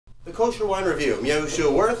The Kosher Wine Review. I'm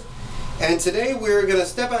Yehoshua Werth, and today we're going to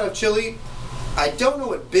step out of Chile. I don't know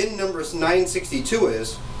what bin number 962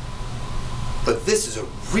 is, but this is a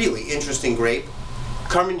really interesting grape,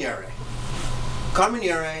 Carmenere.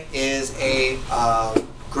 Carmenere is a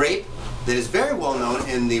grape that is very well known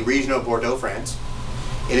in the region of Bordeaux, France.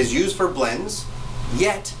 It is used for blends,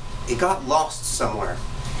 yet it got lost somewhere.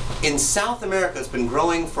 In South America, it's been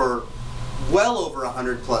growing for well over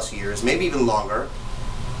 100 plus years, maybe even longer,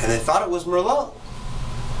 and they thought it was Merlot.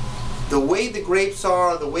 The way the grapes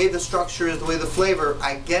are, the way the structure is, the way the flavor,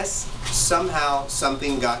 I guess somehow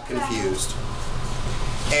something got confused.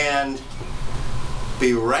 And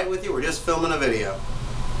be right with you, we're just filming a video.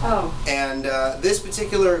 Oh. And this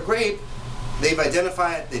particular grape, they've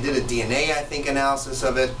identified, they did a DNA, I think, analysis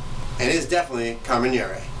of it, and it is definitely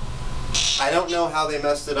Carmenere. I don't know how they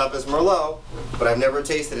messed it up as Merlot, but I've never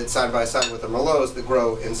tasted it side by side with the Merlots that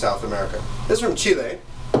grow in South America. This is from Chile.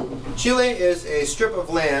 Chile is a strip of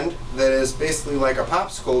land that is basically like a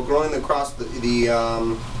popsicle growing across it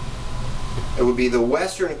would be the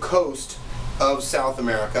western coast of South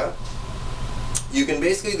America. You can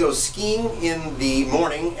basically go skiing in the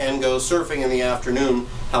morning and go surfing in the afternoon,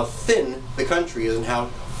 how thin the country is and how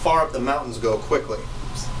far up the mountains go quickly.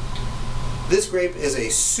 This grape is a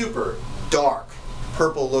super dark,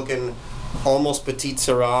 purple looking, almost petite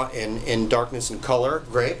Syrah in darkness and color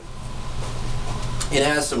grape. It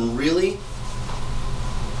has some really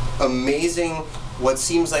amazing, what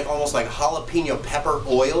seems like almost like jalapeno pepper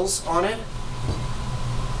oils on it.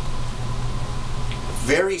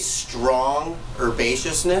 Very strong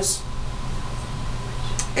herbaceousness.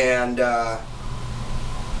 And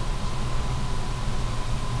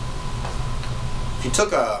if you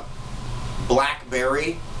took a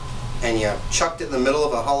blackberry and you chucked it in the middle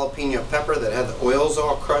of a jalapeno pepper that had the oils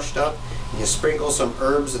all crushed up, and you sprinkle some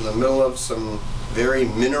herbs in the middle of some very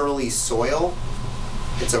minerally soil,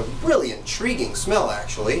 it's a really intriguing smell,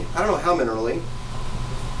 actually. I don't know how minerally.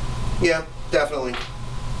 Yeah, definitely.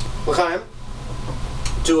 L'chaim.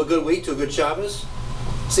 To a good week, to a good Shabbos.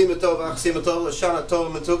 Sima tov, sima tov, l'shana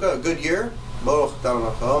tov metuka, a good year. Baruch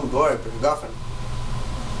Adonai Chom, boy, gafen.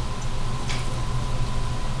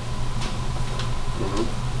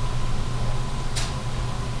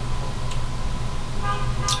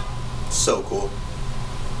 So cool.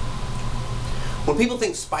 When people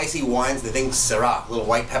think spicy wines, they think Syrah, a little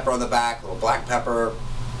white pepper on the back, a little black pepper.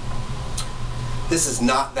 This is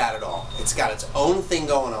not that at all. It's got its own thing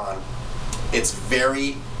going on. It's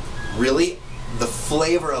very, really, the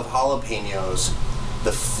flavor of jalapenos,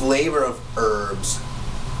 the flavor of herbs,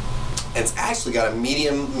 and it's actually got a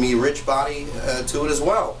medium-y rich body to it as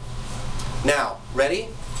well. Now, ready?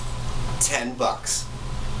 $10.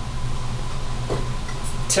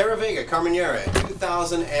 Terra Vega Carmenere,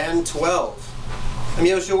 2012. I'm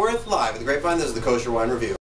Yehoshua Werth, live at the Grapevine. This is the Kosher Wine Review.